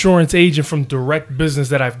 as an insurance agent from direct business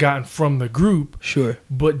that I've gotten from the group, sure,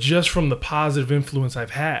 but just from the positive influence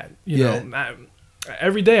I've had. You know,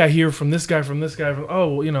 every day I hear from this guy,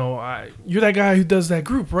 oh, you know, you're that guy who does that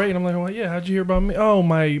group, right? And I'm like, well, yeah, how'd you hear about me? Oh,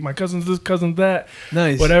 my cousin's this, cousin's that.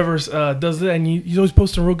 Nice. Whatever, does that. And he's always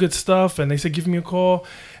posting real good stuff. And they said, give me a call.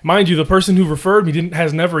 Mind you, the person who referred me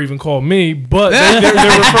has never even called me, but they're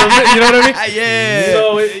referring me. You know what I mean? Yeah.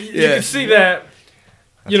 So you can see that.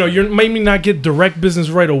 You know, you're maybe not get direct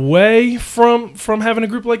business right away from having a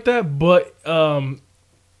group like that, but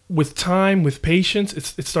with time, with patience,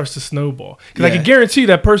 it starts to snowball. Because I can guarantee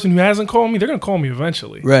that person who hasn't called me, they're gonna call me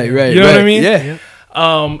eventually. Right. You know what I mean? Yeah.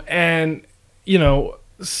 And you know,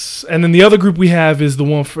 and then the other group we have is the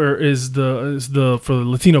one for the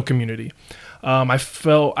Latino community. I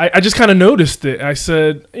just kind of noticed it. I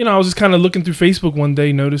said, you know, I was just kind of looking through Facebook one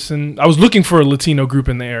day, noticing I was looking for a Latino group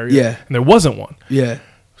in the area, and there wasn't one. Yeah.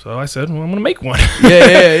 So I said, well, I'm gonna make one.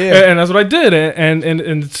 Yeah. And that's what I did, and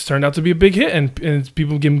it's turned out to be a big hit, and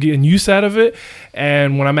people getting use out of it.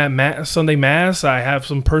 And when I'm at Sunday Mass, I have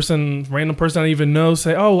some random person I don't even know,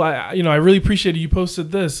 say, oh, I really appreciated you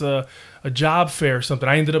posted this, a job fair or something.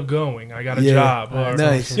 I ended up going. I got a job. Or,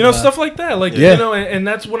 nice. You know, stuff like that. Like, you know, and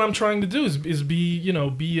that's what I'm trying to do is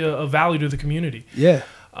be a value to the community. Yeah.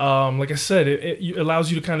 Like I said, it allows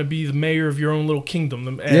you to kind of be the mayor of your own little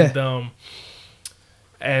kingdom,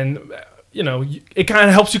 and you know, it kind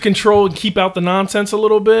of helps you control and keep out the nonsense a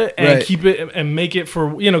little bit, and keep it and make it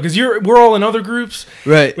for, you know, because we're all in other groups,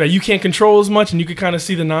 right? That you can't control as much, and you can kind of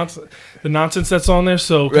see the nonsense that's on there.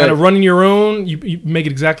 So kind of running your own, you make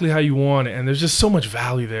it exactly how you want it, and there's just so much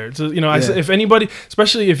value there. It's, you know, if anybody,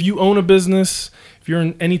 especially if you own a business, if you're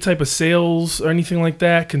in any type of sales or anything like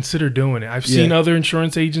that, consider doing it. I've seen other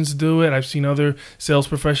insurance agents do it. I've seen other sales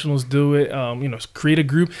professionals do it. You know, create a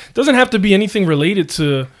group. It doesn't have to be anything related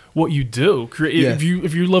to what you do. If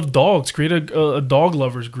you love dogs, create a dog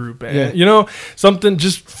lovers group. And, you know, something.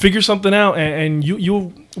 Just figure something out, and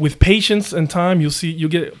you'll with patience and time, you'll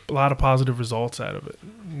get a lot of positive results out of it.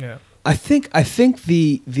 Yeah. I think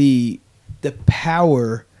the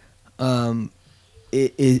power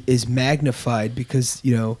is magnified because,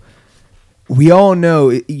 you know, we all know,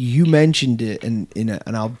 you mentioned it, and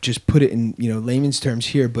I'll just put it in, you know, layman's terms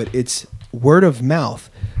here, but it's word of mouth.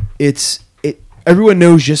 Everyone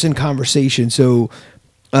knows just in conversation. So,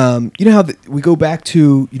 you know how we go back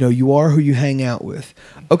to, you know, you are who you hang out with.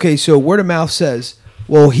 Okay, so word of mouth says,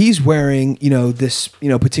 well, he's wearing, you know, this, you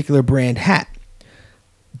know, particular brand hat.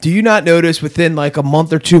 Do you not notice within like a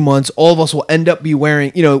month or 2 months, all of us will end up be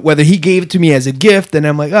wearing, you know, whether he gave it to me as a gift and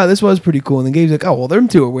I'm like, oh, this was pretty cool. And then Gabe's like, oh, well, them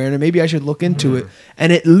two are wearing it. Maybe I should look into it.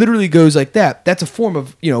 And it literally goes like that. That's a form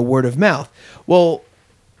of, you know, word of mouth. Well,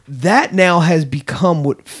 that now has become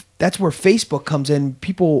that's where Facebook comes in.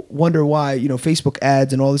 People wonder why, you know, Facebook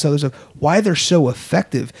ads and all this other stuff, why they're so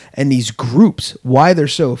effective. And these groups, why they're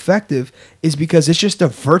so effective is because it's just a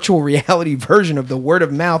virtual reality version of the word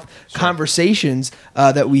of mouth conversations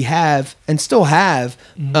that we have and still have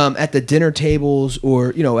at the dinner tables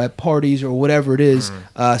or, you know, at parties or whatever it is,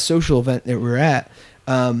 social event that we're at.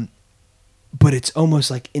 But it's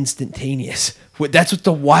almost like instantaneous. That's what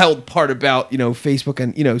the wild part about, you know, Facebook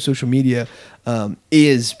and, you know, social media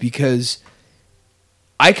is, because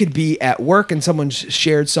I could be at work and someone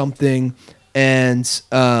shared something and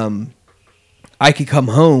I could come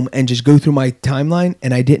home and just go through my timeline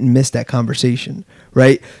and I didn't miss that conversation,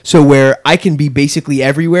 right? So where I can be basically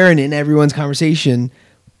everywhere and in everyone's conversation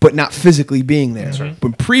but not physically being there.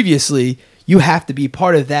 But previously, you have to be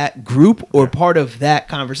part of that group or part of that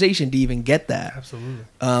conversation to even get that. Absolutely.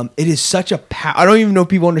 It is such a I don't even know if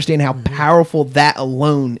people understand how powerful that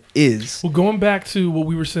alone is. Well, going back to what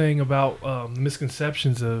we were saying about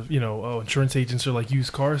misconceptions of, insurance agents are like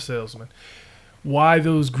used car salesmen. Why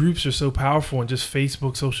those groups are so powerful, and just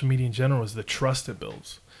Facebook, social media in general, is the trust it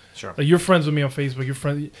builds. Sure. Like, you're friends with me on Facebook.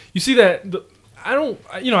 You see that.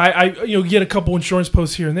 I get a couple insurance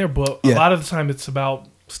posts here and there, but a lot of the time it's about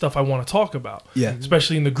stuff I want to talk about. Yeah.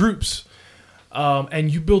 Especially in the groups,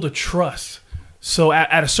 and you build a trust. So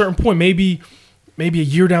at a certain point, maybe a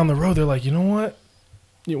year down the road, they're like, you know what?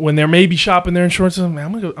 When they're maybe shopping their insurance, man,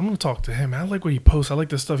 I'm gonna talk to him. Man, I like what he posts. I like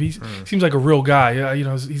this stuff. He seems like a real guy.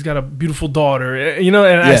 He's got a beautiful daughter. And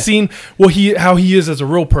I've seen how he is as a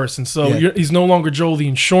real person. So he's no longer Joel the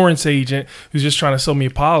insurance agent who's just trying to sell me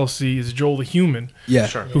a policy. He's Joel the human,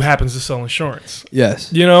 who happens to sell insurance.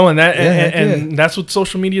 Yes, and that's what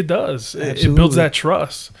social media does. It builds that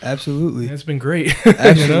trust. Absolutely, and it's been great.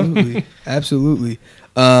 Absolutely, absolutely.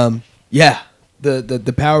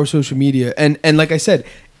 The power of social media, and like I said,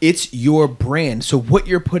 it's your brand. So what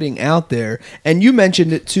you're putting out there, and you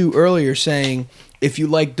mentioned it too earlier, saying if you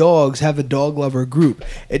like dogs, have a dog lover group.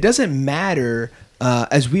 It doesn't matter.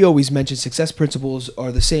 As we always mention, success principles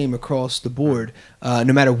are the same across the board, no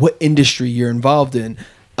matter what industry you're involved in.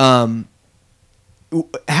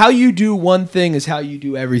 How you do one thing is how you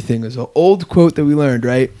do everything is an old quote that we learned,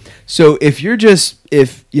 right? So if your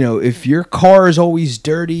car is always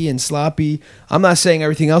dirty and sloppy, I'm not saying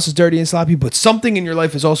everything else is dirty and sloppy, but something in your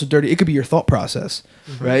life is also dirty. It could be your thought process,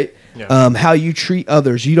 right? Yeah. How you treat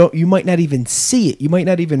others. You might not even see it. You might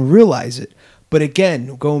not even realize it. But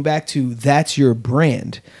again, going back to that's your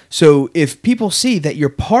brand. So if people see that you're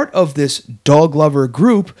part of this dog lover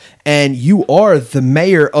group and you are the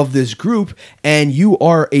mayor of this group and you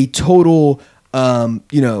are a total,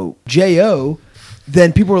 J.O.,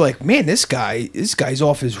 then people are like, man, this guy's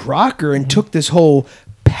off his rocker and took this whole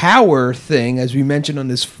power thing, as we mentioned on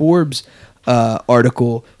this Forbes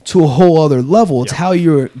article, to a whole other level. It's how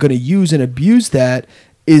you're going to use and abuse that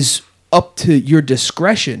is up to your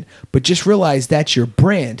discretion, but just realize that's your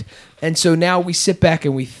brand. And so now we sit back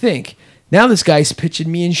and we think, now this guy's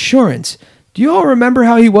pitching me insurance. Do you all remember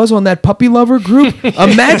how he was on that puppy lover group?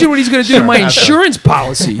 Imagine what he's going to do to my insurance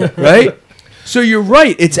policy, right? So you're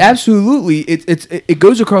right. It's absolutely, it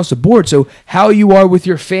goes across the board. So how you are with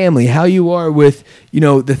your family, how you are with,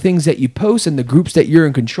 the things that you post and the groups that you're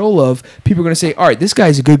in control of, people are going to say, all right, this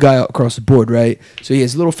guy's a good guy across the board, right? So he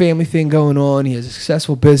has a little family thing going on. He has a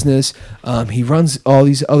successful business. He runs all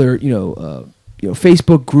these other,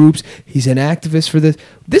 Facebook groups. He's an activist for this.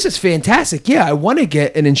 This is fantastic. Yeah, I want to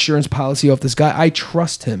get an insurance policy off this guy. I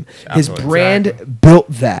trust him. Absolutely. His brand built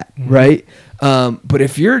that, right? But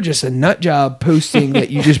if you're just a nut job posting that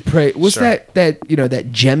you just pray, what's that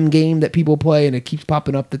gem game that people play and it keeps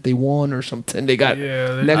popping up that they won or something? They got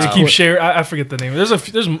they keep sharing. I forget the name. There's a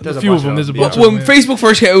few of them. There's a bunch. When Facebook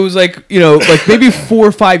first came, it was like maybe 4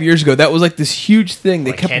 or 5 years ago. That was like this huge thing.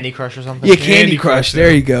 They kept Candy Crush or something. Yeah, Candy Crush.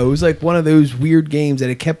 There you go. It was like one of those weird games that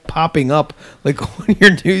it kept popping up like on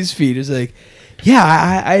your news feed. It's like, yeah,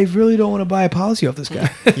 I really don't want to buy a policy off this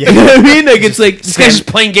guy. You know what I mean? Like it's like this guy's just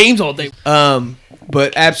playing games all day.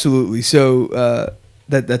 But absolutely. So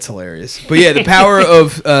that's hilarious. But yeah, the power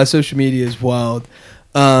of social media is wild.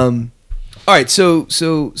 All right. So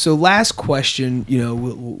last question.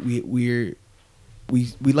 We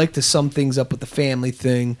like to sum things up with the family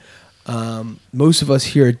thing. Most of us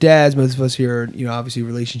here are dads. Most of us here are obviously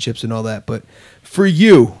relationships and all that. But for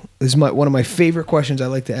you, this is one of my favorite questions I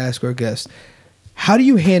like to ask our guests. How do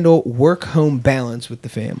you handle work-home balance with the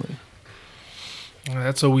family?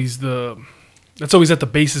 That's always at the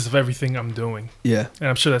basis of everything I'm doing. Yeah. And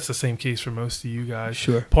I'm sure that's the same case for most of you guys.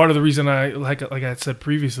 Sure. Part of the reason I, like I said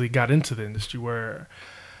previously, got into the industry where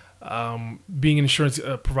being in insurance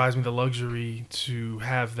provides me the luxury to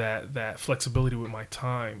have that flexibility with my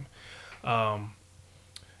time.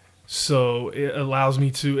 So it allows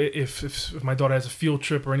me to, if my daughter has a field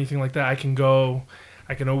trip or anything like that, I can go.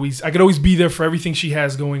 I can always be there for everything she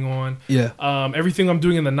has going on. Yeah. Everything I'm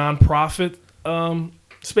doing in the nonprofit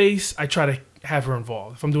space, I try to have her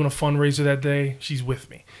involved. If I'm doing a fundraiser that day, she's with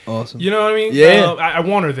me. Awesome. You know what I mean? Yeah. I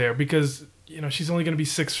want her there because she's only going to be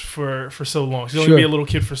 6 for so long. She's only going to be a little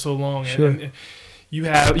kid for so long. And you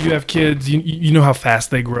have kids. You know how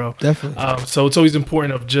fast they grow. Definitely. So it's always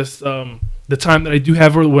important of just the time that I do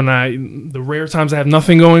have her, the rare times I have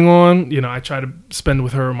nothing going on, I try to spend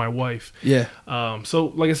with her or my wife. Yeah. So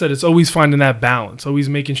like I said, it's always finding that balance, always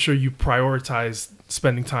making sure you prioritize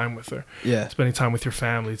spending time with her. Yeah. Spending time with your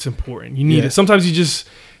family. It's important. You need it. Sometimes you just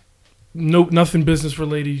nothing business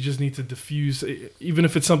related. You just need to diffuse. Even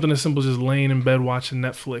if it's something as simple as just laying in bed watching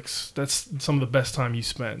Netflix, that's some of the best time you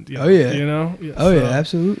spend. You know? Oh yeah, you know. Yeah, oh yeah,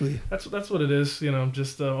 absolutely. That's what it is. You know,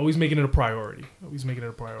 just always making it a priority. Always making it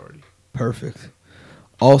a priority. Perfect.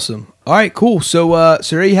 Awesome. All right, cool. So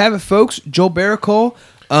there you have it, folks. Joel Baracol.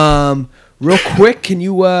 Real quick, can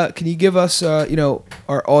you give us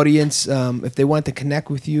our audience, if they want to connect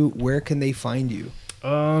with you, where can they find you?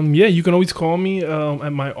 Yeah, you can always call me at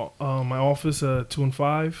my office,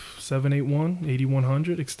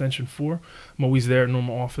 215-781-8100, extension 4. I'm always there at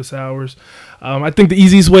normal office hours. I think the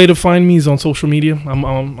easiest way to find me is on social media. I'm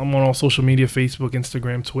on all social media, Facebook,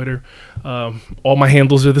 Instagram, Twitter. All my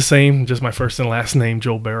handles are the same, just my first and last name,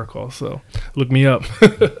 Joel Baracol. So look me up.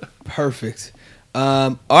 Perfect.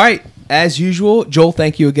 All right, as usual, Joel,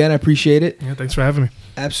 thank you again. I appreciate it. Yeah, thanks for having me.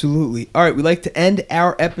 Absolutely. All right, we like to end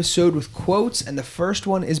our episode with quotes, and the first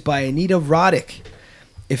one is by Anita Roddick.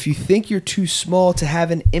 If you think you're too small to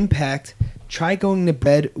have an impact, try going to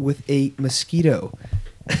bed with a mosquito.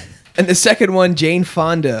 And the second one, Jane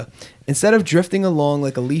Fonda. Instead of drifting along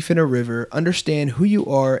like a leaf in a river, understand who you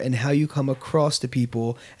are and how you come across to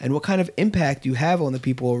people and what kind of impact you have on the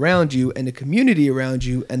people around you and the community around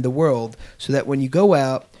you and the world, so that when you go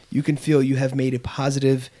out, you can feel you have made a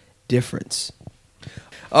positive difference.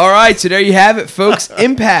 All right, so there you have it, folks.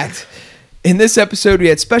 Impact. In this episode, we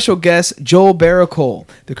had special guest Joel Baracol.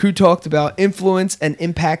 The crew talked about influence and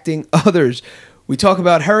impacting others. We talk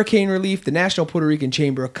about hurricane relief, the National Puerto Rican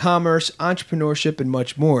Chamber of Commerce, entrepreneurship, and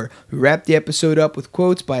much more. We wrapped the episode up with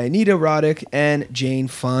quotes by Anita Roddick and Jane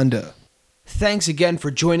Fonda. Thanks again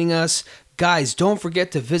for joining us. Guys, don't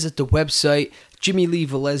forget to visit the website,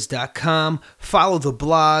 jimmyleevelez.com. Follow the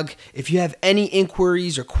blog. If you have any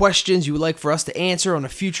inquiries or questions you would like for us to answer on a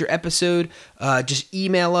future episode, just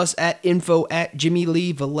email us at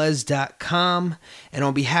info@jimmyleevelez.com. And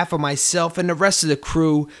on behalf of myself and the rest of the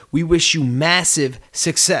crew, we wish you massive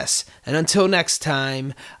success. And until next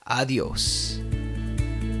time, adios.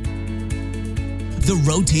 The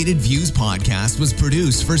Rotated Views podcast was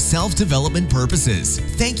produced for self-development purposes.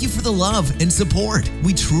 Thank you for the love and support.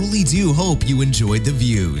 We truly do hope you enjoyed the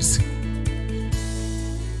views.